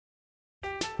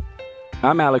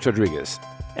I'm Alex Rodriguez.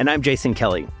 And I'm Jason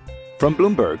Kelly. From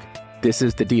Bloomberg, this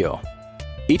is The Deal.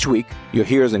 Each week, you'll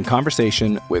hear us in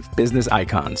conversation with business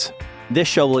icons. This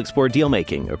show will explore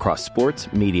deal-making across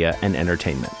sports, media, and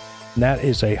entertainment. That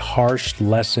is a harsh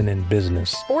lesson in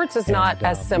business. Sports is not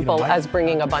as simple as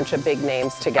bringing a bunch of big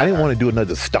names together. I didn't want to do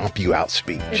another stomp you out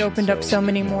speech. It opened up so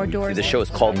many more doors. The show is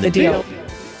called The Deal.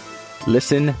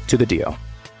 Listen to The Deal.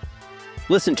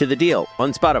 Listen to The Deal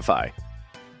on Spotify.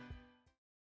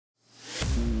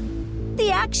 The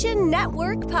Action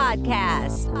Network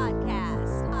Podcast.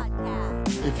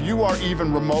 If you are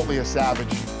even remotely a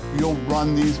savage, you'll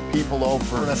run these people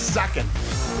over in a second.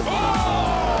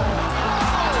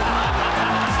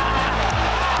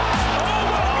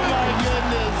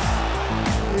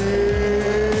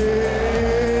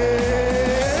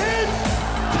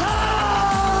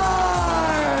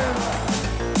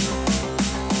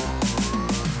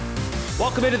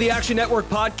 Welcome into the Action Network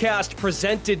podcast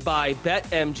presented by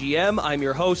BetMGM. I'm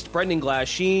your host, Brendan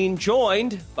Glasheen,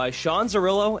 joined by Sean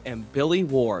Zerillo and Billy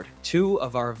Ward, two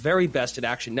of our very best at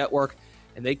Action Network,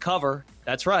 and they cover,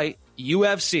 that's right,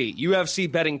 UFC.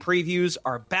 UFC betting previews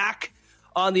are back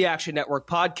on the Action Network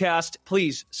podcast.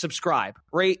 Please subscribe,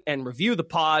 rate, and review the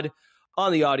pod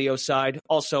on the audio side.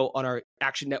 Also on our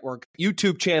Action Network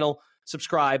YouTube channel,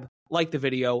 subscribe, like the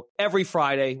video. Every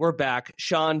Friday, we're back,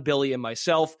 Sean, Billy, and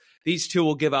myself. These two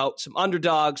will give out some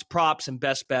underdogs, props, and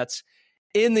best bets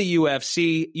in the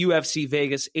UFC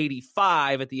Vegas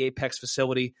 85 at the Apex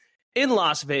facility in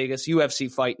Las Vegas, UFC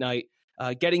Fight Night.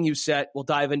 Getting you set. We'll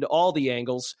dive into all the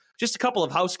angles. Just a couple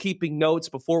of housekeeping notes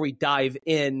before we dive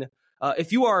in.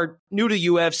 If you are new to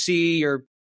UFC or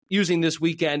using this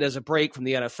weekend as a break from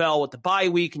the NFL with the bye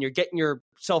week and you're getting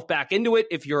yourself back into it,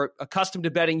 if you're accustomed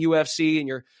to betting UFC and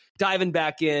you're diving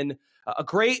back in, a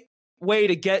great way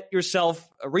to get yourself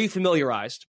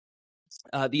refamiliarized.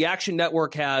 The Action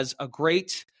Network has a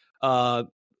great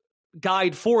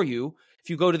guide for you. If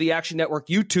you go to the Action Network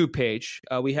YouTube page,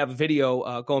 we have a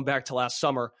video going back to last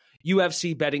summer,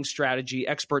 UFC betting strategy,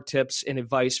 expert tips and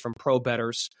advice from pro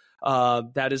bettors.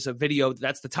 That is a video.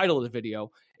 That's the title of the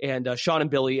video. And Sean and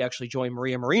Billy actually joined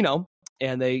Maria Marino,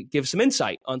 and they give some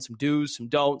insight on some do's, some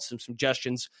don'ts, some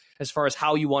suggestions as far as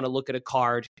how you want to look at a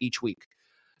card each week.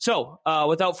 So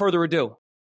without further ado,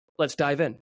 let's dive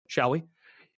in, shall we?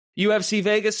 UFC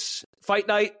Vegas Fight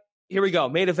Night. Here we go.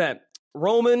 Main event.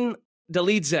 Roman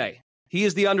Dolidze. He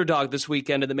is the underdog this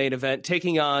weekend in the main event,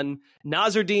 taking on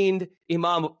Nasruddin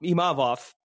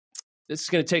Imavov. This is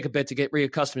going to take a bit to get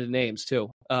reaccustomed to names, too.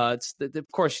 Of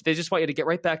course, they just want you to get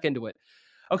right back into it.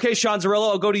 Okay, Sean Zerillo,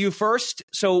 I'll go to you first.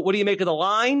 So what do you make of the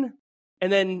line? And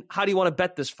then how do you want to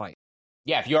bet this fight?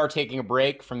 Yeah, if you are taking a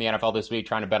break from the NFL this week,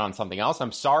 trying to bet on something else,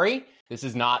 I'm sorry. This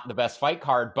is not the best fight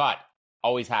card, but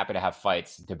always happy to have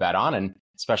fights to bet on. And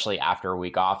especially after a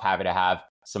week off, happy to have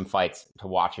some fights to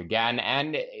watch again.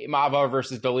 And Imavov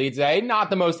versus Dolidze, not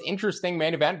the most interesting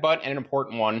main event, but an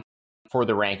important one for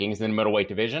the rankings in the middleweight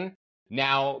division.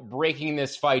 Now, breaking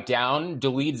this fight down,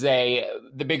 Dolidze,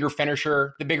 the bigger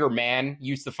finisher, the bigger man,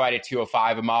 used to fight at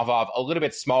 205. Imavov, a little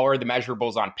bit smaller. The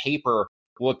measurables on paper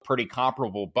look pretty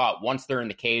comparable, but once they're in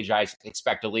the cage, I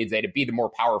expect Dolidze to be the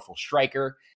more powerful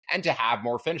striker and to have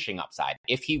more finishing upside.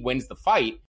 If he wins the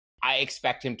fight, I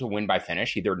expect him to win by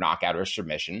finish, either knockout or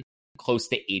submission, close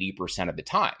to 80% of the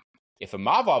time. If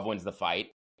Imavov wins the fight,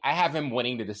 I have him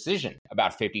winning the decision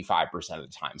about 55% of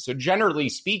the time. So generally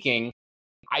speaking,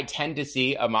 I tend to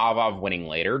see Imavov winning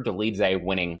later, Dolidze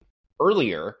winning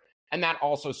earlier, and that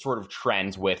also sort of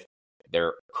trends with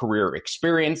their career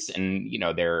experience and, you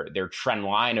know, their trend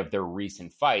line of their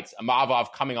recent fights.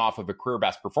 Imavov coming off of a career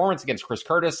best performance against Chris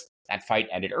Curtis, that fight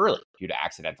ended early due to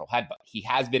accidental headbutt. He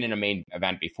has been in a main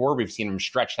event before. We've seen him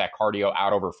stretch that cardio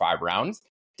out over 5 rounds.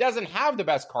 Doesn't have the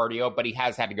best cardio, but he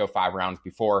has had to go 5 rounds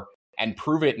before and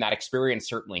prove it, and that experience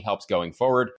certainly helps going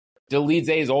forward.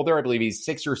 Dolidze is older. I believe he's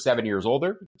 6 or 7 years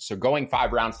older. So going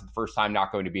 5 rounds for the first time,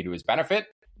 not going to be to his benefit.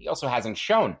 He also hasn't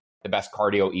shown the best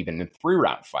cardio even in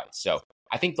 3-round fights. So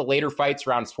I think the later fights,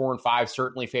 rounds 4 and 5,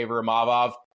 certainly favor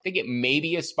Imavov. I think it may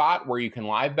be a spot where you can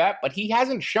live bet, but he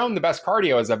hasn't shown the best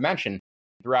cardio, as I've mentioned,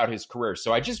 throughout his career.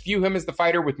 So I just view him as the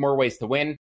fighter with more ways to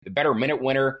win, the better minute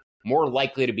winner, more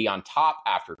likely to be on top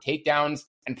after takedowns,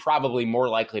 and probably more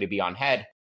likely to be on head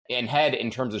in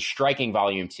terms of striking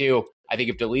volume too. I think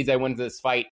if Dolidze wins this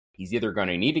fight, he's either going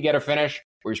to need to get a finish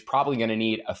or he's probably going to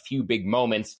need a few big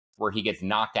moments where he gets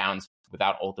knockdowns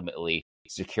without ultimately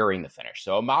securing the finish.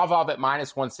 So Imavov at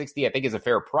minus 160, I think is a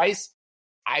fair price.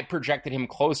 I projected him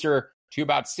closer to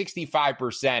about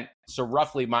 65%, so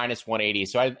roughly minus 180.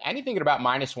 So anything at about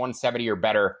minus 170 or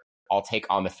better, I'll take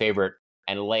on the favorite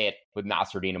and lay it with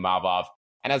Nasruddin Imavov.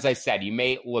 And as I said, you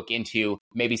may look into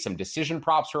maybe some decision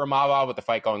props for Imavov with the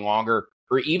fight going longer,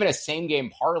 or even a same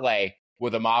game parlay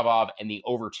with Imavov and the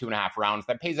over 2.5 rounds.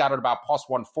 That pays out at about plus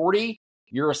 140.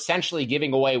 You're essentially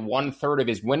giving away 1/3 of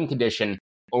his win condition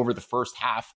over the first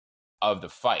half of the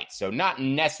fight. So not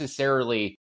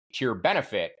necessarily to your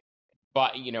benefit,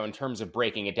 but, in terms of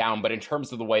breaking it down, but in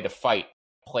terms of the way the fight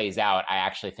plays out, I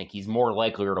actually think he's more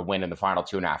likely to win in the final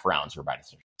 2.5 rounds or by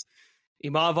decision.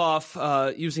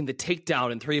 Imavov using the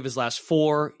takedown in 3 of his last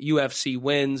 4 UFC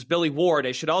wins. Billy Ward,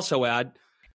 I should also add,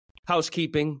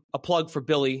 housekeeping, a plug for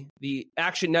Billy, the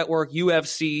Action Network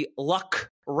UFC Luck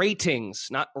Ratings,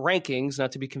 not rankings,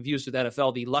 not to be confused with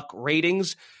NFL, the Luck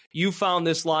Ratings. You found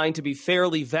this line to be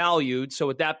fairly valued. So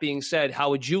with that being said,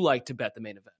 how would you like to bet the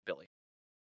main event, Billy?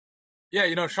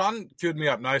 Yeah, Sean queued me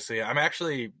up nicely. I'm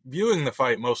actually viewing the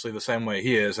fight mostly the same way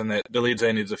he is, and that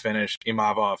Dolidze needs a finish.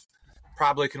 Imavov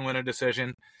probably can win a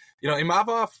decision.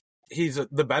 Imavov, he's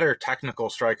the better technical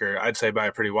striker, I'd say by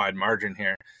a pretty wide margin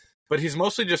here. But he's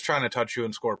mostly just trying to touch you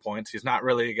and score points. He's not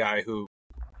really a guy who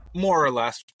more or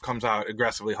less comes out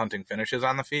aggressively hunting finishes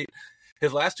on the feet.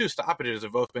 His last 2 stoppages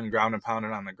have both been ground and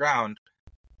pounded on the ground.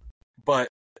 But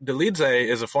Dolidze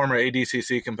is a former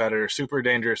ADCC competitor, super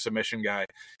dangerous submission guy.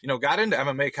 Got into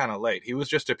MMA kind of late. He was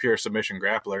just a pure submission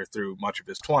grappler through much of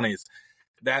his 20s.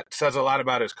 That says a lot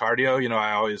about his cardio.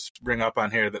 I always bring up on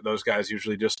here that those guys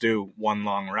usually just do one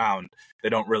long round. They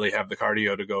don't really have the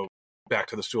cardio to go back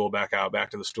to the stool, back out, back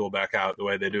to the stool, back out the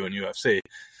way they do in UFC.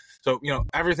 So,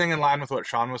 everything in line with what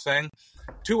Sean was saying.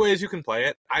 2 ways you can play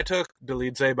it. I took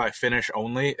Dolidze by finish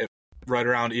only, right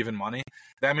around even money.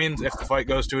 That means if the fight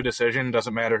goes to a decision,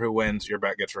 doesn't matter who wins, your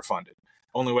bet gets refunded.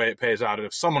 Only way it pays out is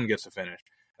if someone gets a finish.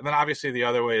 And then obviously the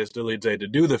other way is Dolidze to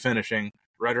do the finishing,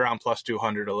 right around plus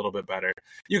 200, a little bit better.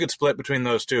 You could split between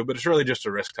those two, but it's really just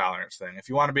a risk tolerance thing. If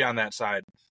you want to be on that side,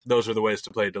 those are the ways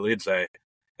to play Dolidze.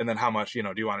 And then how much, do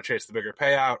you want to chase the bigger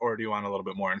payout, or do you want a little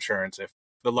bit more insurance if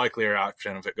the likelier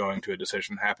option of it going to a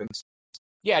decision happens?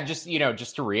 Yeah, just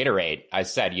to reiterate, I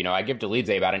said, I give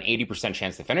Dolidze about an 80%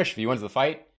 chance to finish if he wins the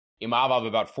fight. Imavov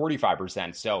about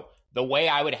 45%. So the way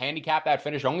I would handicap that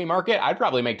finish only market, I'd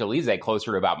probably make Dolidze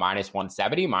closer to about minus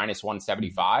 170, minus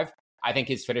 175. I think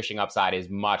his finishing upside is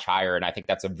much higher, and I think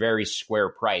that's a very square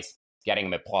price, getting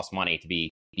him at plus money to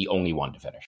be the only one to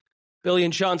finish. Billy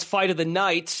and Sean's fight of the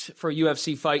night for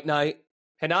UFC Fight Night.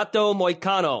 Renato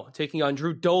Moicano taking on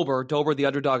Drew Dober. Dober, the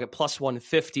underdog, at plus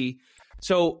 150.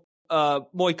 So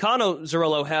Moicano,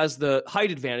 Zerillo, has the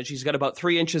height advantage. He's got about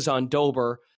 3 inches on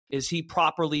Dober. Is he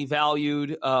properly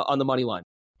valued on the money line?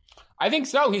 I think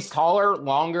so. He's taller,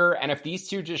 longer, and if these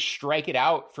two just strike it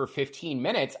out for 15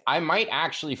 minutes, I might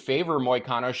actually favor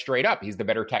Moicano straight up. He's the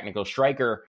better technical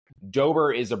striker.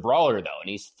 Dober is a brawler, though, and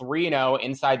he's 3-0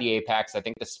 inside the apex. I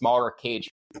think the smaller cage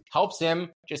helps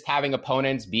him, just having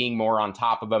opponents being more on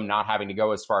top of him, not having to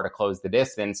go as far to close the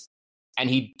distance. And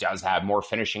he does have more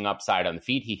finishing upside on the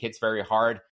feet. He hits very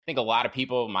hard. I think a lot of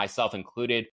people, myself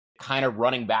included, kind of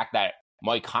running back that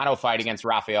Moicano fight against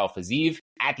Rafael Fiziev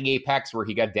at the apex where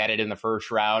he got deaded in the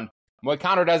first round.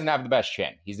 Moicano doesn't have the best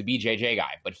chin. He's a BJJ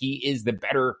guy, but he is the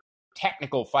better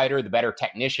technical fighter, the better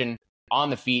technician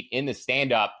on the feet in the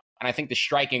stand-up. And I think the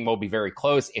striking will be very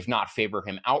close, if not favor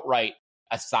him outright,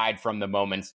 aside from the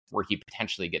moments where he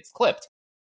potentially gets clipped.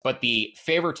 But the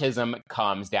favoritism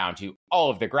comes down to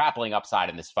all of the grappling upside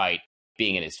in this fight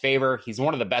being in his favor. He's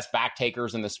one of the best back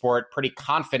takers in the sport, pretty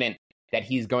confident that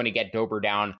he's going to get Dober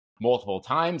down multiple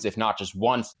times, if not just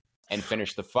once, and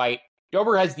finish the fight.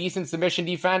 Dober has decent submission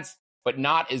defense, but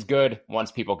not as good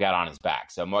once people get on his back.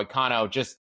 So Moicano,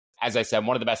 just as I said,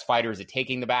 one of the best fighters at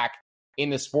taking the back in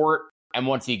the sport. And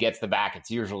once he gets the back,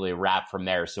 it's usually a wrap from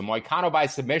there. So Moicano by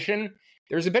submission,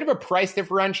 there's a bit of a price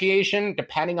differentiation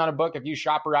depending on a book. If you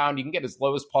shop around, you can get as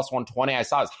low as plus 120. I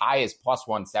saw as high as plus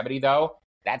 170, though.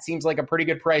 That seems like a pretty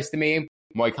good price to me.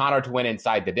 Moicano to win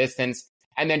inside the distance.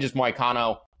 And then just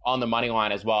Moicano on the money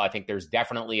line as well. I think there's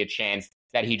definitely a chance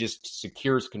that he just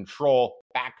secures control,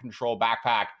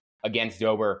 backpack against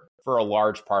Dober for a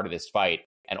large part of this fight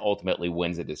and ultimately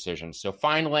wins a decision. So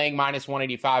fine laying minus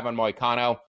 185 on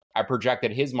Moicano. I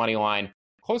projected his money line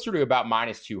closer to about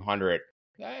minus 200.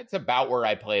 It's about where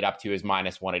I played up to is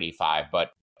minus 185, but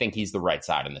I think he's the right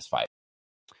side in this fight.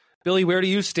 Billy, where do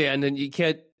you stand? And you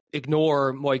can't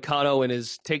ignore Moicano and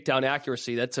his takedown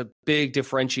accuracy. That's a big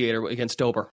differentiator against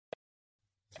Dober.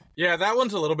 Yeah, that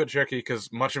one's a little bit tricky because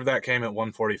much of that came at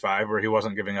 145, where he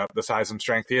wasn't giving up the size and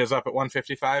strength he is up at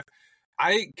 155.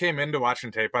 I came into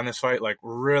watching tape on this fight, like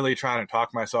really trying to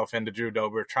talk myself into Drew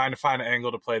Dober, trying to find an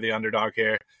angle to play the underdog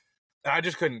here. I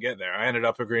just couldn't get there. I ended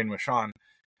up agreeing with Sean.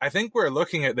 I think we're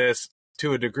looking at this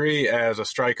to a degree as a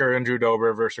striker in Drew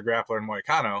Dober versus a grappler in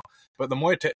Moicano. But the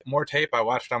more tape I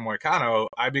watched on Moicano,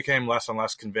 I became less and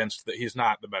less convinced that he's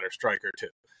not the better striker, too.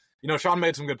 Sean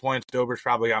made some good points. Dober's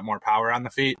probably got more power on the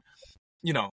feet.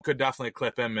 Could definitely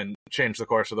clip him and change the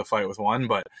course of the fight with one.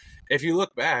 But if you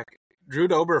look back, Drew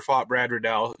Dober fought Brad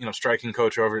Riddell, striking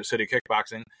coach over at City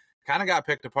Kickboxing, kind of got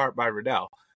picked apart by Riddell.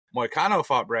 Moicano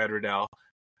fought Brad Riddell.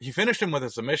 He finished him with a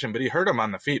submission, but he hurt him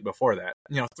on the feet before that.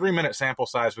 3-minute sample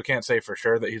size, we can't say for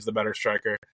sure that he's the better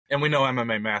striker. And we know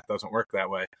MMA math doesn't work that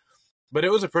way. But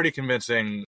it was a pretty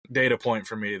convincing data point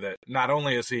for me that not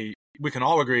only is we can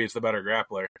all agree he's the better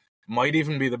grappler, might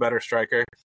even be the better striker.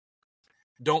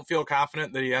 Don't feel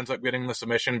confident that he ends up getting the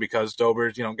submission because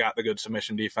Dober's, got the good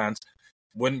submission defense.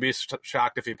 Wouldn't be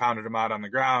shocked if he pounded him out on the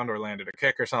ground or landed a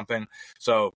kick or something.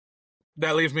 So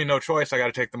that leaves me no choice. I got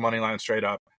to take the money line straight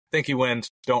up. Think he wins.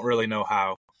 Don't really know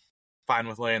how. Fine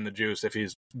with laying the juice if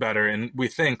he's better in, we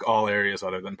think, all areas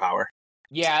other than power.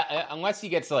 Yeah, unless he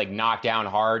gets knocked down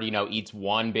hard, eats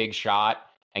one big shot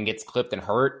and gets clipped and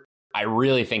hurt, I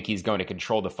really think he's going to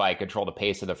control the fight, control the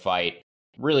pace of the fight,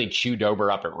 really chew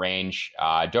Dober up at range.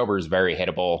 Dober is very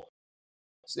hittable.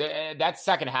 So, that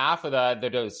second half of the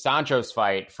Dos Santos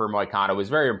fight for Moicano was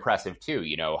very impressive too.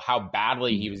 How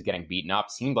badly he was getting beaten up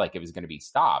seemed like it was going to be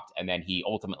stopped. And then he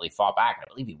ultimately fought back. I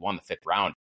believe he won the 5th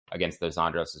round against Dos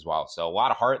Santos as well. So a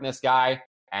lot of heart in this guy.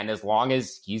 And as long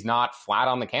as he's not flat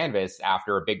on the canvas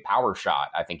after a big power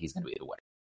shot, I think he's going to be the winner.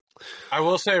 I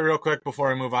will say real quick before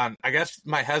we move on, I guess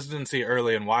my hesitancy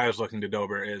early and why I was looking to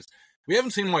Dober is we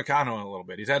haven't seen Moicano in a little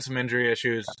bit. He's had some injury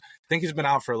issues. I think he's been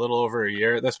out for a little over a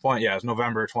year at this point. Yeah, it's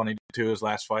November 22, his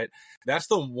last fight. That's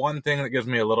the one thing that gives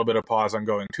me a little bit of pause on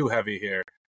going too heavy here.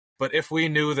 But if we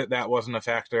knew that wasn't a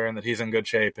factor and that he's in good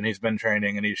shape and he's been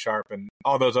training and he's sharp and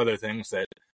all those other things that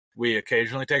we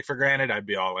occasionally take for granted, I'd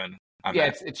be all in.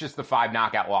 Yeah, it's just the 5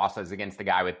 knockout losses against the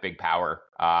guy with big power,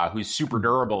 who's super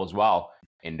durable as well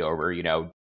in Dober.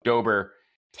 Dober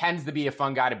tends to be a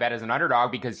fun guy to bet as an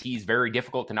underdog because he's very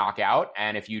difficult to knock out.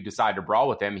 And if you decide to brawl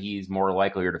with him, he's more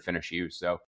likely to finish you.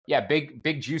 So, yeah,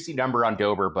 big juicy number on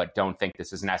Dober, but don't think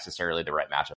this is necessarily the right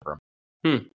matchup for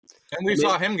him. And we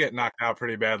saw him get knocked out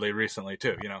pretty badly recently,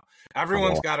 too.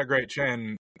 Everyone's got a great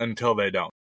chin until they don't.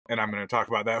 And I'm going to talk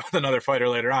about that with another fighter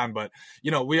later on. But,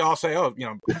 we all say,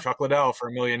 Chuck Liddell for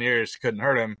a million years couldn't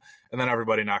hurt him. And then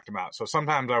everybody knocked him out. So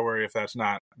sometimes I worry if that's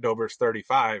not Dober's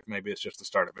 35, maybe it's just the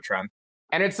start of a trend.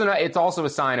 And it's also a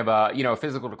sign of a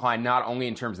physical decline, not only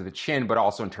in terms of the chin, but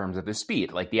also in terms of the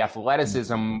speed. Like the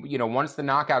athleticism, once the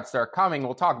knockouts start coming,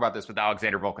 we'll talk about this with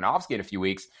Alexander Volkanovski in a few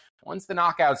weeks. Once the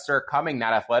knockouts start coming,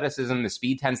 that athleticism, the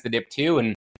speed tends to dip too,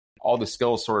 and all the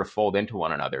skills sort of fold into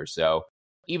one another. So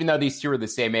even though these two are the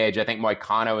same age, I think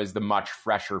Moicano is the much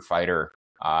fresher fighter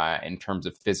in terms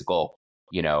of physical,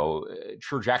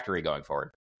 trajectory going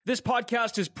forward. This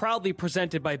podcast is proudly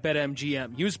presented by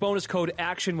BetMGM. Use bonus code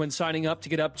ACTION when signing up to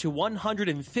get up to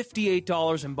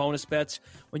 $158 in bonus bets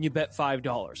when you bet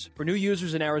 $5. For new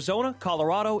users in Arizona,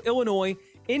 Colorado, Illinois,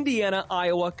 Indiana,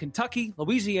 Iowa, Kentucky,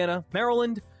 Louisiana,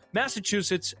 Maryland,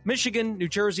 Massachusetts, Michigan, New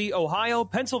Jersey, Ohio,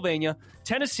 Pennsylvania,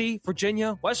 Tennessee,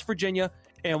 Virginia, West Virginia,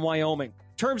 and Wyoming.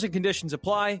 Terms and conditions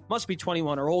apply. Must be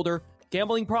 21 or older.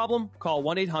 Gambling problem? Call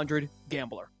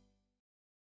 1-800-GAMBLER.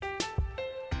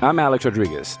 I'm Alex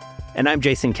Rodriguez. And I'm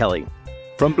Jason Kelly.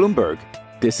 From Bloomberg,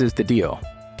 this is The Deal.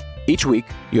 Each week,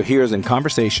 you'll hear us in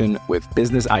conversation with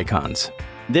business icons.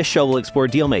 This show will explore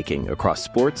deal-making across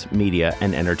sports, media,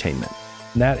 and entertainment.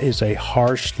 That is a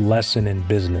harsh lesson in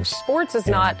business. Sports is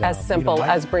not as simple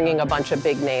as bringing a bunch of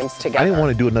big names together. I didn't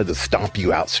want to do another stomp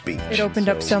you out speech. It opened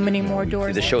up so many more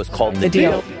doors. The show is called The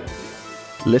Deal.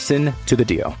 Listen to The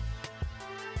Deal.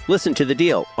 Listen to The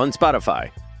Deal on Spotify.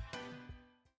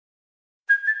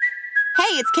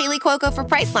 Hey, it's Kaylee Cuoco for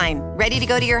Priceline. Ready to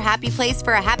go to your happy place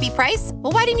for a happy price?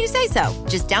 Well, why didn't you say so?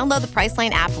 Just download the Priceline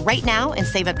app right now and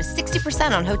save up to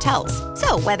 60% on hotels.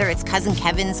 So whether it's Cousin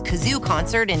Kevin's Kazoo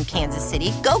Concert in Kansas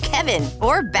City, go Kevin,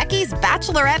 or Becky's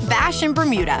Bachelorette Bash in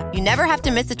Bermuda, you never have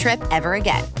to miss a trip ever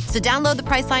again. So download the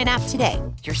Priceline app today.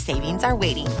 Your savings are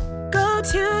waiting. Go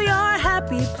to your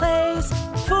happy place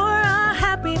for a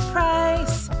happy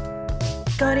price.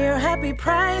 Go to your happy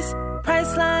price,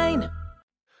 Priceline.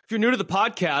 If you're new to the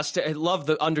podcast, I love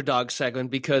the underdog segment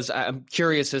because I'm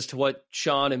curious as to what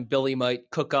Sean and Billy might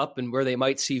cook up and where they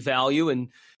might see value. And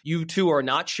you two are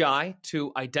not shy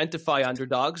to identify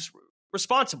underdogs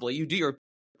responsibly. You do your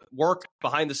work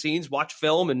behind the scenes, watch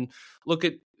film and look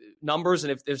at numbers.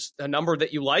 And if there's a number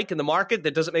that you like in the market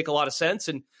that doesn't make a lot of sense,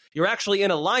 and you're actually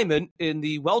in alignment in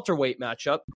the welterweight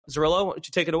matchup, Zerillo, why don't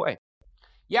you take it away?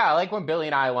 Yeah, I like when Billy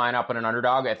and I line up on an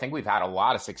underdog. I think we've had a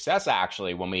lot of success,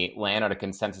 actually, when we land on a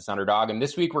consensus underdog. And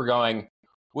this week we're going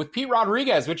with Pete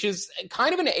Rodriguez, which is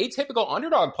kind of an atypical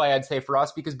underdog play, I'd say, for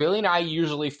us, because Billy and I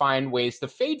usually find ways to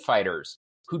fade fighters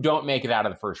who don't make it out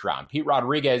of the first round. Pete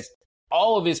Rodriguez,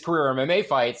 all of his career MMA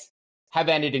fights have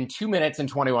ended in 2 minutes and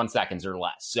 21 seconds or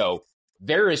less. So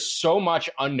there is so much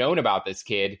unknown about this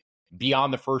kid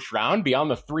beyond the first round, beyond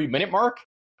the 3-minute mark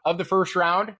of the first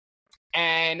round.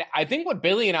 And I think what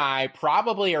Billy and I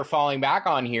probably are falling back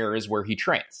on here is where he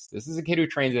trains. This is a kid who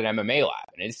trains at MMA Lab,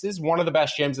 and this is one of the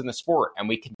best gyms in the sport. And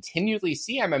we continually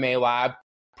see MMA Lab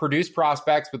produce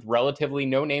prospects with relatively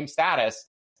no-name status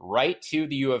right to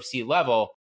the UFC level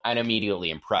and immediately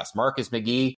impress. Marcus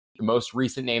McGee, the most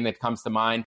recent name that comes to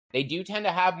mind. They do tend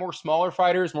to have more smaller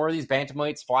fighters, more of these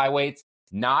bantamweights, flyweights,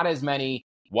 not as many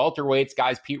welterweights,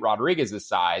 guys Pete Rodriguez's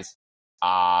size.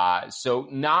 So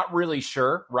not really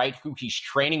sure, right, who he's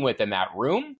training with in that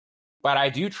room, but I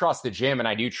do trust the gym, and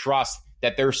I do trust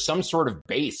that there's some sort of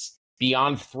base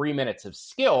beyond 3 minutes of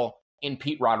skill in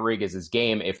Pete Rodriguez's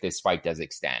game if this fight does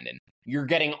extend. And you're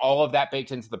getting all of that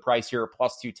baked into the price here at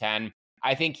plus 210.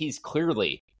 I think he's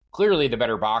clearly the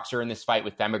better boxer in this fight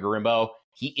with Themba Gorimbo.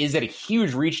 He is at a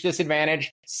huge reach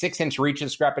disadvantage, 6-inch reach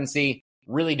discrepancy.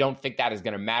 Really don't think that is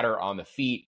going to matter on the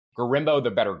feet. Gorimbo, the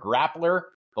better grappler.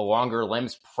 The longer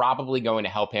limbs probably going to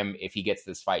help him if he gets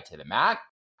this fight to the mat.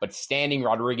 But standing,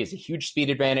 Rodriguez, a huge speed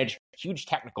advantage, huge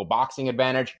technical boxing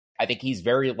advantage. I think he's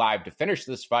very live to finish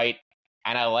this fight.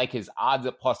 And I like his odds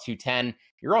at plus 210.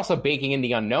 You're also baking in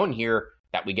the unknown here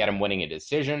that we get him winning a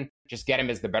decision. Just get him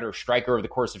as the better striker over the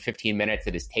course of 15 minutes,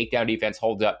 that his takedown defense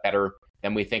holds up better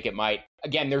than we think it might.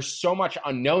 Again, there's so much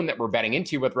unknown that we're betting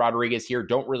into with Rodriguez here.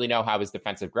 Don't really know how his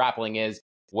defensive grappling is,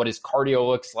 what his cardio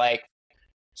looks like.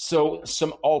 So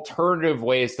some alternative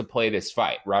ways to play this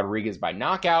fight. Rodriguez by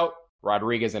knockout,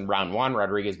 Rodriguez in round 1,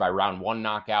 Rodriguez by round 1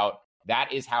 knockout.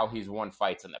 That is how he's won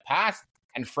fights in the past.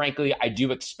 And frankly, I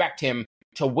do expect him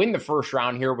to win the first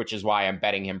round here, which is why I'm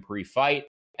betting him pre-fight.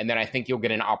 And then I think you'll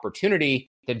get an opportunity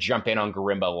to jump in on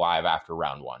Gorimbo live after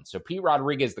round 1. So Pete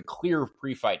Rodriguez, the clear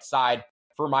pre-fight side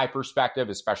from my perspective,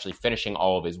 especially finishing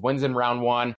all of his wins in round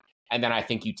 1. And then I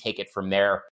think you take it from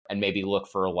there and maybe look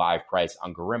for a live price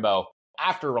on Gorimbo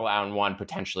after round 1,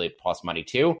 potentially at plus money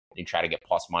too. You try to get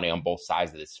plus money on both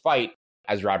sides of this fight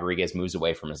as Rodriguez moves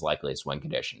away from his likeliest win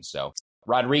condition. So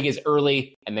Rodriguez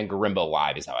early and then Gorimbo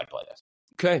live is how I'd play this.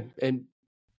 Okay. And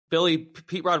Billy,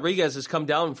 Pete Rodriguez has come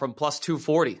down from plus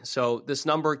 240. So this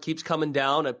number keeps coming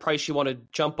down, a price you want to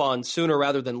jump on sooner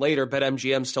rather than later.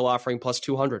 BetMGM still offering plus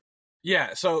 200.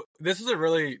 Yeah, so this is a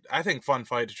really, I think, fun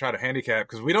fight to try to handicap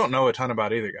because we don't know a ton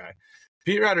about either guy.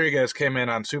 Pete Rodriguez came in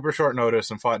on super short notice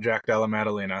and fought Jack Della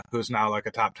Maddalena, who's now like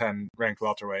a top 10 ranked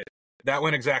welterweight. That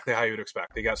went exactly how you would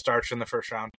expect. He got starched in the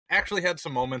first round. Actually had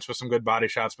some moments with some good body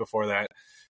shots before that.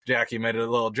 Jackie made a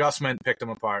little adjustment, picked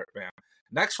him apart. Bam.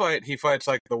 Next fight, he fights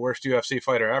like the worst UFC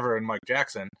fighter ever in Mike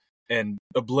Jackson and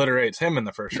obliterates him in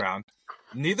the first round.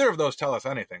 Neither of those tell us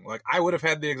anything. Like, I would have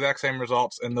had the exact same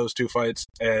results in those two fights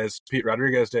as Pete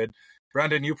Rodriguez did.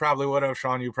 Brendan, you probably would have.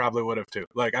 Sean, you probably would have too.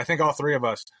 Like, I think all three of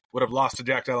us would have lost to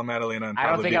Jack Della Maddalena. I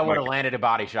don't think I would have landed a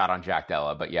body shot on Jack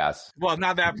Della, but yes. Well,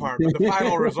 not that part, but the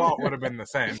final result would have been the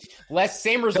same.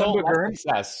 Same result, less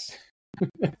success.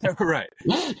 Right.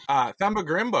 Themba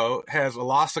Gorimbo has a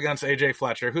loss against AJ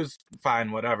Fletcher, who's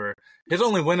fine, whatever. His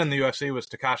only win in the UFC was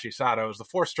Takashi Sato. It was the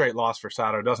fourth straight loss for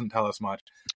Sato. Doesn't tell us much.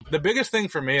 The biggest thing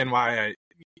for me and why I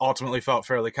ultimately felt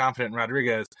fairly confident in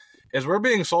Rodriguez is we're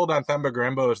being sold on Themba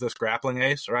Gorimbo as this grappling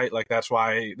ace, right? Like, that's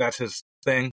why that's his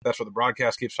thing. That's what the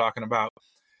broadcast keeps talking about.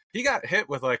 He got hit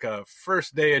with like a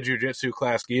first day of jiu-jitsu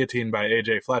class guillotine by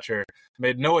AJ Fletcher,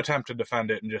 made no attempt to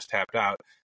defend it and just tapped out.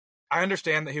 I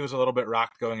understand that he was a little bit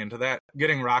rocked going into that.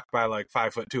 Getting rocked by like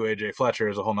 5'2" AJ Fletcher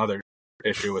is a whole nother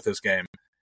issue with his game.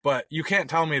 But you can't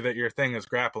tell me that your thing is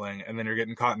grappling and then you're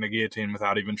getting caught in a guillotine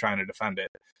without even trying to defend it.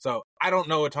 So I don't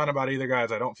know a ton about either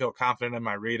guys. I don't feel confident in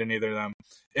my read in either of them.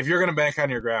 If you're going to bank on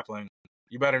your grappling,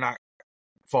 you better not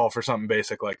fall for something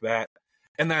basic like that.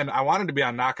 And then I wanted to be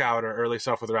on knockout or early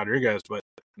stuff with Rodriguez, but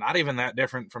not even that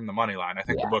different from the money line. I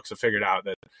think the books have figured out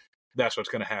that that's what's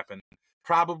going to happen.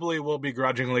 Probably will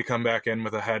begrudgingly come back in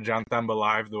with a hedge on Themba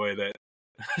live the way that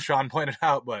Sean pointed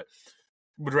out, but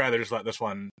would rather just let this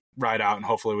one ride out and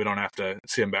hopefully we don't have to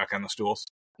see him back on the stools.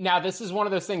 Now, this is one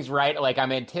of those things, right? Like,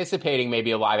 I'm anticipating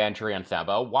maybe a live entry on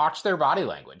Themba. Watch their body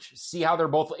language. See how they're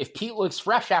both... If Pete looks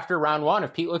fresh after round 1,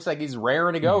 if Pete looks like he's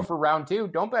raring to go for round 2,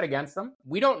 don't bet against him.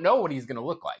 We don't know what he's going to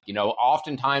look like. You know,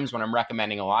 oftentimes when I'm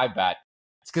recommending a live bet,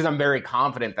 it's because I'm very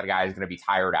confident that a guy is going to be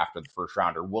tired after the first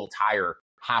round or will tire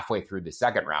halfway through the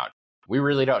second round. We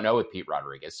really don't know with Pete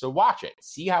Rodriguez. So watch it.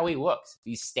 See how he looks. If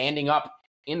he's standing up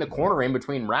in the corner in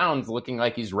between rounds looking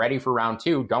like he's ready for round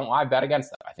 2, don't live bet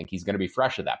against him. I think he's going to be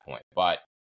fresh at that point. But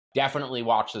definitely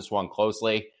watch this one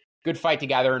closely. Good fight to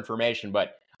gather information,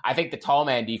 but I think the tall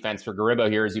man defense for Garimbo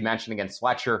here, as you mentioned, against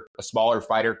Fletcher, a smaller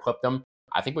fighter, clipped him.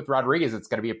 I think with Rodriguez, it's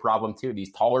going to be a problem too.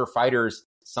 These taller fighters,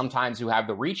 sometimes who have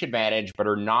the reach advantage, but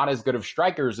are not as good of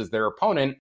strikers as their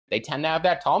opponent, they tend to have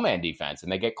that tall man defense,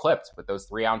 and they get clipped with those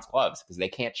 3-ounce gloves because they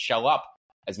can't shell up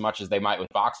as much as they might with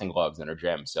boxing gloves in a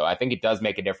gym. So I think it does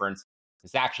make a difference.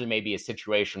 This actually may be a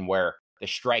situation where the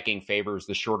striking favors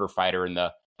the shorter fighter and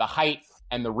the height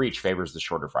and the reach favors the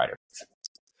shorter fighter.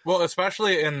 Well,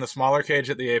 especially in the smaller cage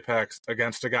at the Apex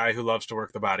against a guy who loves to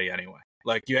work the body anyway.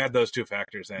 Like, you add those two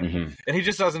factors in. And he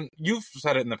just doesn't, you've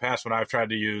said it in the past when I've tried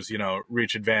to use,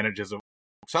 reach advantage as a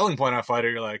selling point on a fighter,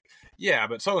 you're like, yeah,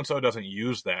 but so-and-so doesn't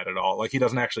use that at all. Like, he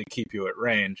doesn't actually keep you at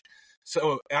range.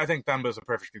 So I think Themba's a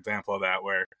perfect example of that,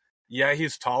 where, yeah,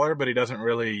 he's taller, but he doesn't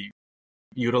really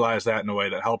utilize that in a way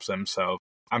that helps him. So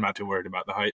I'm not too worried about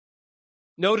the height.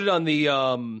 Noted on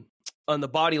the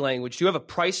body language, do you have a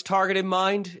price target in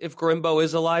mind if Garimbo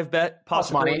is a live bet?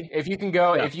 Possibly? Plus money. If you can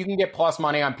go, if you can get plus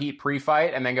money on Pete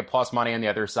pre-fight and then get plus money on the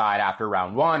other side after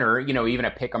round 1, or even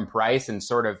a pick 'em price, and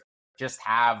sort of just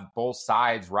have both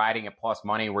sides riding at plus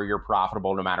money where you're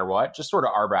profitable no matter what, just sort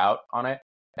of arb out on it.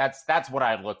 That's what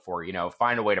I'd look for.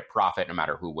 Find a way to profit no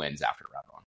matter who wins after round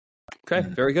 1.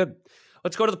 Okay, very good.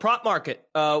 Let's go to the prop market.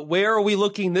 Where are we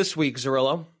looking this week,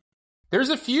 Zerillo? There's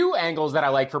a few angles that I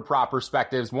like for prop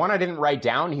perspectives. One I didn't write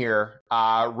down here.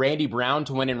 Randy Brown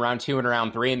to win in round 2 and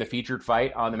round 3 in the featured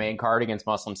fight on the main card against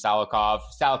Muslim Salikov.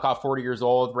 Salikov, 40 years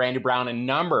old. Randy Brown, a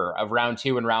number of round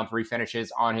 2 and round 3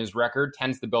 finishes on his record.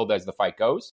 Tends to build as the fight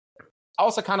goes. I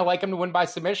also kind of like him to win by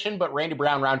submission, but Randy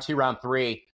Brown, round 2, round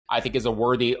 3, I think is a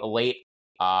worthy late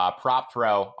prop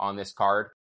throw on this card.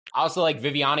 I also like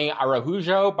Viviane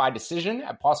Araújo by decision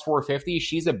at plus 450.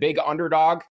 She's a big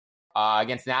underdog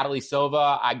against Natalie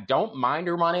Silva. I don't mind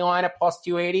her money line at plus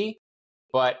 280,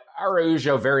 but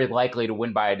Araújo very likely to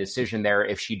win by a decision there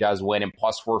if she does win, and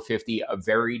plus 450, a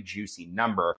very juicy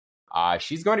number.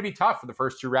 She's going to be tough for the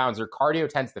first 2 rounds. Her cardio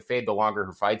tends to fade the longer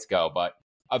her fights go, but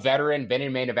a veteran, been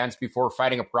in main events before,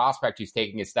 fighting a prospect who's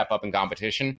taking a step up in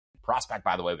competition. Prospect,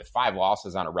 by the way, with 5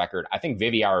 losses on a record. I think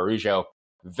Vivi Araújo,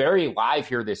 very live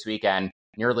here this weekend,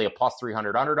 nearly a plus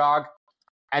 300 underdog.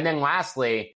 And then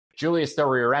lastly, Julia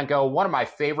Stoliarenko, one of my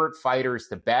favorite fighters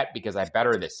to bet because I bet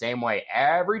her the same way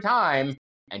every time,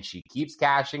 and she keeps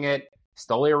cashing it.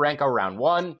 Stoliarenko round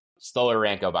 1,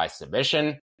 Stoliarenko by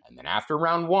submission, and then after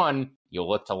round 1, you'll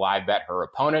look to live bet her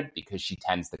opponent because she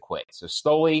tends to quit. So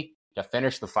Stoli to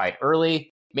finish the fight early,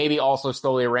 maybe also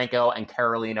Stoliarenko and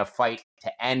Carolina fight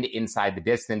to end inside the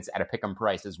distance at a pick'em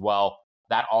price as well.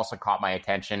 That also caught my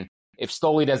attention. If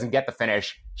Stoli doesn't get the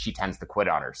finish, she tends to quit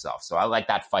on herself. So I like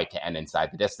that fight to end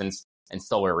inside the distance and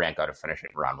Stoliarenko to finish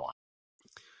it in round 1.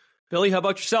 Billy, how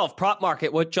about yourself? Prop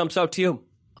market, what jumps out to you?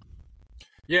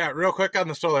 Yeah, real quick on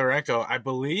the Stoliarenko, I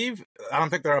don't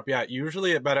think they're up yet.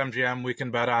 Usually at BetMGM, we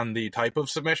can bet on the type of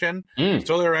submission.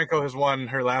 Stoliarenko has won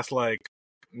her last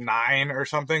 9 or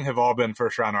something, have all been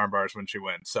first round arm bars when she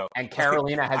wins. So, and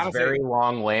Carolina has honestly very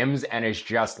long limbs and is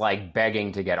just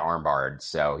begging to get arm barred.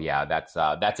 So yeah, that's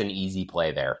an easy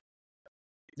play there.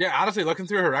 Yeah, honestly, looking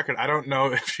through her record, I don't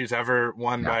know if she's ever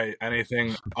won by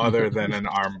anything other than an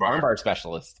arm bar. Arm bar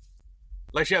specialist.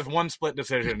 She has 1 split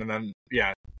decision and then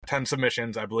 10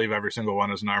 submissions. I believe every single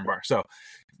one is an arm bar. So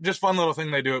just fun little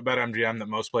thing they do at BetMGM that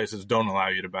most places don't allow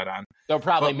you to bet on. They'll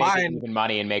probably make it even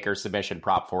money and make her submission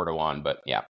prop 4-1, but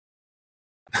yeah.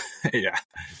 Yeah.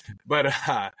 But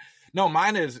no,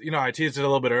 mine is, I teased it a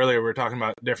little bit earlier. We were talking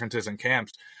about differences in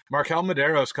camps. Markel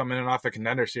Medeiros coming in off the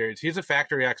Contender Series. He's a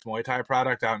Factory X Muay Thai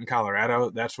product out in Colorado.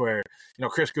 That's where,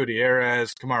 Chris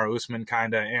Gutierrez, Kamaru Usman,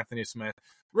 Anthony Smith,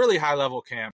 really high level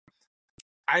camp.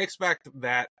 I expect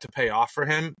that to pay off for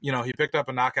him. He picked up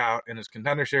a knockout in his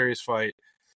Contender Series fight.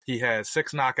 He has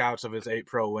 6 knockouts of his 8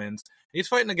 pro wins. He's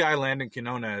fighting a guy, Landon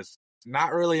Quinones,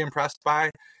 not really impressed by.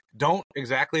 Don't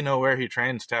exactly know where he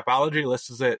trains. Tapology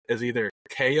lists it as either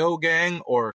KO Gang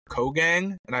or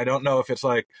Kogang, and I don't know if it's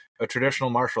a traditional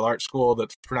martial arts school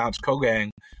that's pronounced Kogang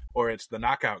or it's the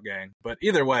Knockout Gang. But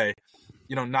either way,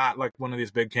 not like one of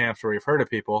these big camps where you've heard of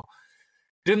people.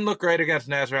 Didn't look great against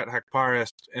Nasrat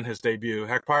Haqparast in his debut.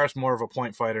 Haqparast more of a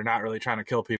point fighter, not really trying to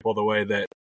kill people the way that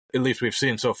at least we've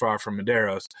seen so far from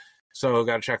Medeiros. So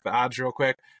got to check the odds real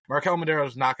quick. Markel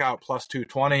Medeiros knockout plus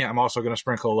 220. I'm also going to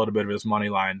sprinkle a little bit of his money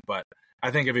line, but I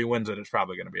think if he wins it, it's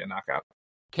probably going to be a knockout.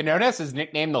 Quinones is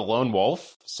nicknamed the Lone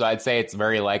Wolf, so I'd say it's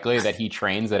very likely that he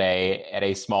trains at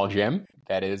a small gym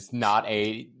that is not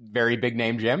a very big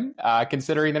name gym,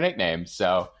 considering the nickname.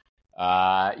 So,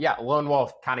 Lone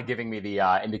Wolf kind of giving me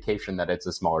the indication that it's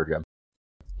a smaller gym.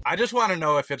 I just want to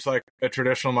know if it's like a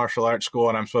traditional martial arts school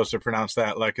and I'm supposed to pronounce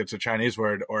that like it's a Chinese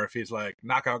word, or if he's like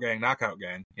knockout gang,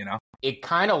 you know? It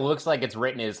kind of looks like it's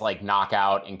written as like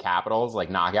knockout in capitals,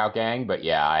 like knockout gang. But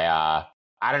yeah,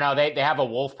 I don't know. They have a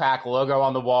Wolfpack logo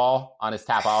on the wall on his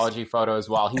Tapology photo as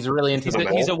well. He's really into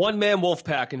He's a one-man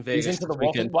Wolfpack in Vegas. He's into the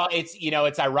Wolf. Well,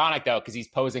 it's ironic though because he's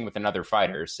posing with another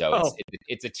fighter, so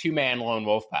it's a two-man lone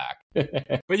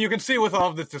Wolfpack. But you can see with all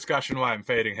of this discussion why I'm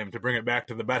fading him, to bring it back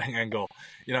to the betting angle.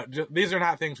 You know, these are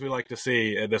not things we like to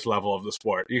see at this level of the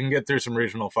sport. You can get through some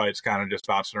regional fights kind of just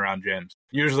bouncing around gyms.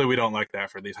 Usually we don't like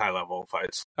that for these high-level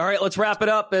fights. All right, let's wrap it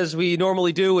up as we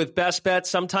normally do with best bets.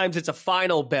 Sometimes it's a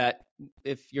final bet.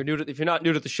 If you're not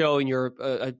new to the show and you're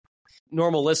a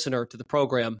normal listener to the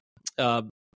program,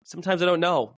 sometimes I don't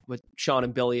know with Sean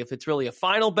and Billy if it's really a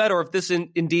final bet or if this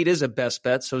indeed is a best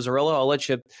bet. So Zerillo, I'll let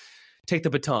you take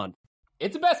the baton.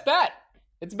 It's a best bet.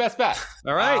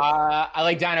 All right. I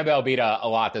like Dino Belbita a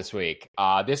lot this week.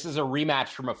 This is a rematch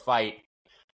from a fight,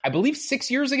 I believe 6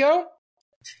 years ago.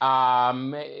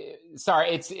 Sorry,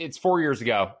 it's 4 years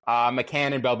ago.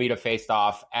 McCann and Belbita faced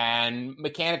off, and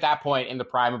McCann at that point in the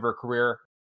prime of her career,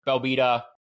 Belbita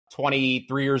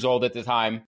 23 years old at the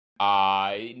time,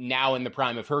 now in the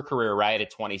prime of her career, right,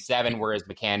 at 27, whereas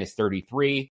McCann is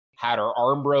 33, had her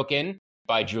arm broken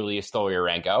by Julia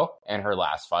Stolyarenko in her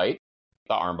last fight,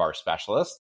 the armbar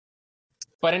specialist.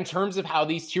 But in terms of how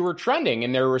these two are trending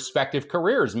in their respective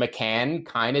careers, McCann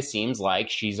kind of seems like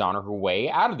she's on her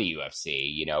way out of the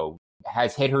UFC, you know,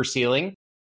 has hit her ceiling.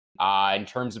 In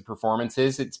terms of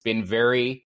performances, it's been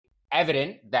very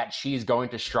evident that she's going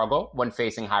to struggle when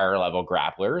facing higher level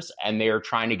grapplers, and they are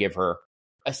trying to give her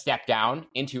a step down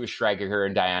into a striker here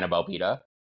in Diana Belbita.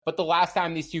 But the last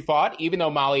time these two fought, even though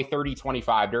Molly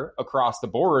 30-25'd her across the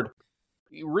board,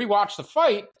 you rewatch the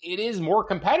fight, it is more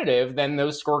competitive than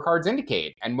those scorecards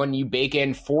indicate. And when you bake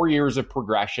in 4 years of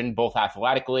progression, both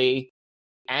athletically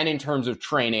and in terms of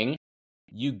training,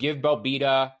 you give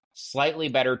Belbita slightly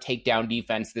better takedown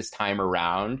defense this time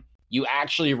around. You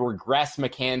actually regress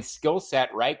McCann's skill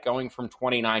set, right? Going from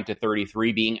 29 to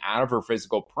 33, being out of her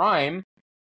physical prime.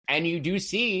 And you do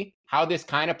see how this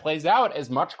kind of plays out as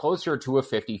much closer to a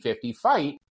 50-50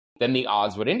 fight than the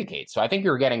odds would indicate. So I think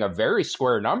you're getting a very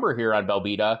square number here on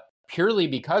Belbita purely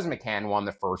because McCann won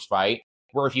the first fight,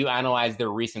 where if you analyze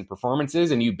their recent performances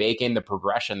and you bake in the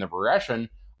progression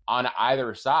on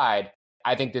either side,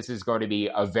 I think this is going to be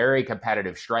a very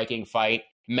competitive striking fight.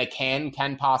 McCann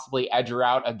can possibly edge her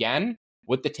out again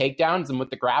with the takedowns and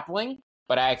with the grappling,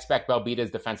 but I expect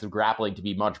Belbita's defensive grappling to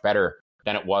be much better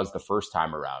than it was the first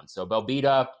time around. So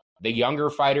Belbita, the younger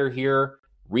fighter here,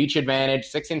 reach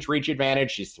advantage, 6-inch reach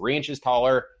advantage. She's 3 inches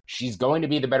taller. She's going to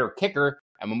be the better kicker.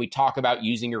 And when we talk about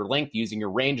using your length, using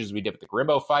your range, as we did with the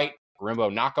Grimbo fight,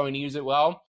 Grimbo not going to use it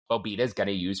well. Belbita is going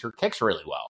to use her kicks really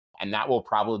well. And that will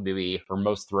probably be her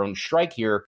most thrown strike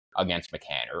here against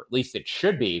McCann, or at least it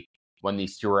should be when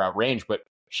these two are outrange. But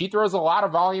she throws a lot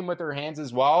of volume with her hands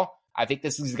as well. I think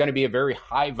this is going to be a very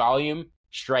high volume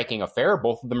striking affair.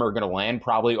 Both of them are going to land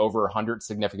probably over 100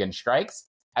 significant strikes.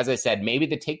 As I said, maybe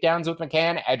the takedowns with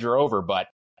McCann edge her over, but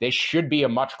this should be a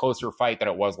much closer fight than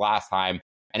it was last time,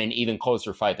 and an even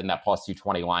closer fight than that plus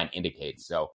 220 line indicates.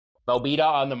 So Belbita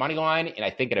on the money line, and I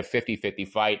think at a 50-50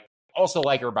 fight. Also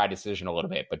like her by decision a little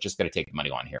bit, but just going to take the money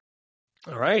line here.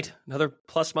 All right, another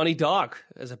plus money dog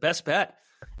as a best bet.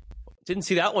 Didn't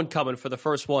see that one coming for the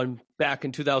first one back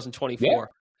in 2024. Yeah.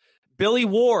 Billy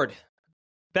Ward,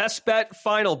 best bet,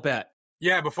 final bet.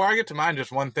 Yeah, before I get to mine,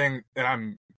 just one thing that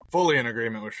I'm fully in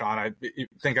agreement with Sean. I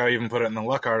think I even put it in the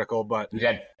Luck article, but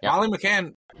Molly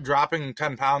McCann dropping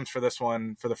 10 pounds for this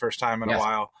one for the first time in a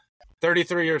while.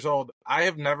 33 years old. I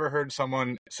have never heard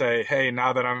someone say, hey,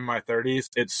 now that I'm in my 30s,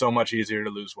 it's so much easier to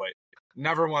lose weight.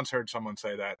 Never once heard someone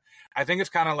say that. I think it's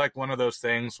kind of like one of those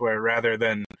things where rather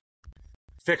than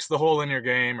fix the hole in your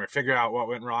game or figure out what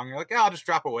went wrong, you're like, yeah, I'll just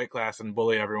drop a weight class and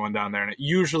bully everyone down there. And it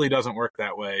usually doesn't work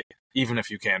that way, even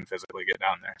if you can physically get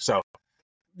down there. So,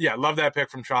 yeah, love that pick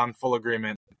from Sean. Full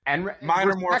agreement. And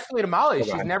respectfully to Molly,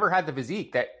 she's never had the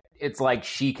physique that it's like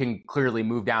she can clearly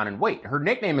move down in weight. Her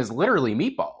nickname is literally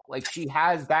Meatball. Like, she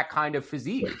has that kind of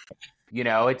physique. You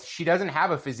know, she doesn't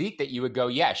have a physique that you would go,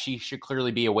 yeah, she should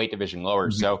clearly be a weight division lower.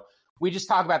 Mm-hmm. So we just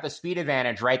talk about the speed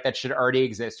advantage, right? That should already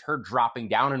exist. Her dropping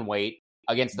down in weight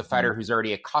against the fighter who's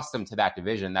already accustomed to that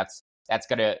division. That's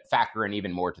going to factor in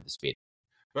even more to the speed.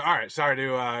 But all right, sorry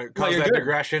to cause that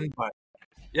digression, but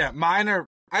yeah, mine are,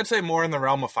 I'd say, more in the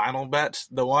realm of final bets.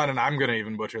 The one, and I'm going to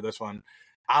even butcher this one,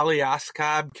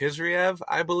 Aliaskab Kizriev,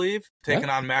 I believe, taking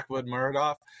on Makhmud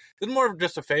Muradov. This is more of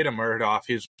just a fade of Muradov.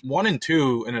 He's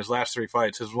 1-2 in his last 3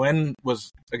 fights. His win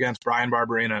was against Brian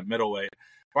Barberena at middleweight.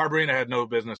 Barberena had no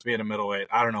business being a middleweight.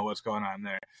 I don't know what's going on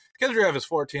there. Kizriev is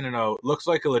 14-0, looks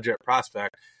like a legit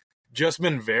prospect. Just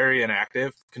been very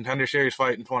inactive. Contender Series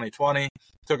fight in 2020.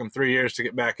 Took him 3 years to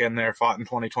get back in there. Fought in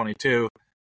 2022.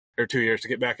 Or 2 years to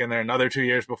get back in there. Another 2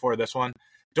 years before this one.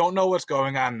 Don't know what's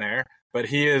going on there, but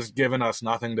he has given us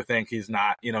nothing to think he's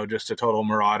not, just a total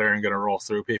marauder and going to roll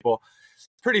through people.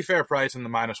 Pretty fair price in the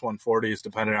 -140s,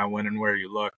 depending on when and where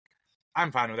you look.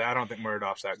 I'm fine with that. I don't think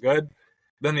Muradov's that good.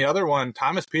 Then the other one,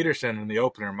 Thomas Peterson in the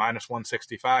opener,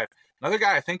 -165. Another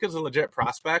guy I think is a legit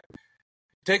prospect.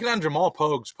 Taking on Jamal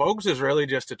Pogues. Pogues is really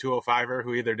just a 205er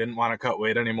who either didn't want to cut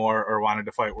weight anymore or wanted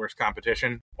to fight worse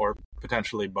competition, or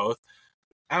potentially both.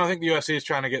 I don't think the UFC is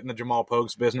trying to get in the Jamal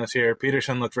Pogues business here.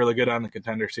 Peterson looked really good on the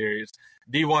Contender Series.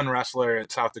 D1 wrestler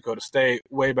at South Dakota State,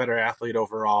 way better athlete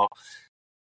overall.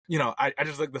 I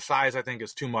just think the size, I think,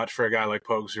 is too much for a guy like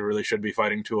Pogues who really should be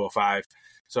fighting 205.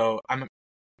 So I'm,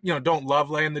 don't love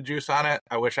laying the juice on it.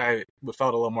 I wish I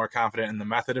felt a little more confident in the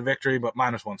method of victory, but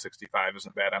 -165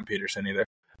 isn't bad on Peterson either.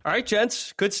 All right,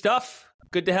 gents, good stuff.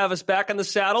 Good to have us back on the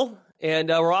saddle, and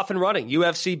we're off and running.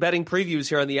 UFC betting previews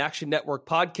here on the Action Network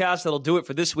podcast. That'll do it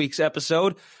for this week's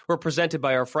episode. We're presented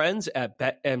by our friends at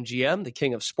BetMGM, the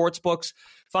king of sportsbooks.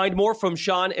 Find more from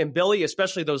Sean and Billy,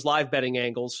 especially those live betting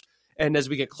angles. And as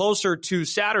we get closer to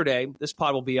Saturday, this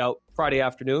pod will be out Friday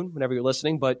afternoon, whenever you're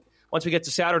listening. But once we get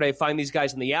to Saturday, find these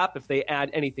guys in the app if they add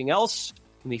anything else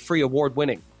in the free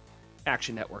award-winning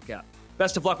Action Network app.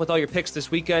 Best of luck with all your picks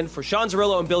this weekend. For Sean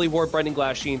Zerillo and Billy Ward, Brendan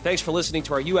Glasheen, thanks for listening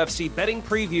to our UFC betting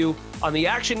preview on the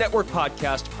Action Network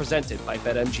podcast presented by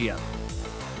BetMGM.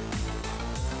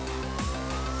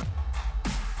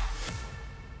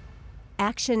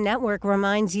 Action Network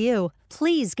reminds you,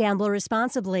 please gamble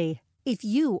responsibly. If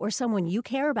you or someone you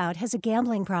care about has a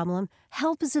gambling problem,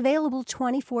 help is available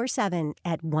 24/7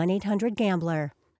 at 1-800-GAMBLER.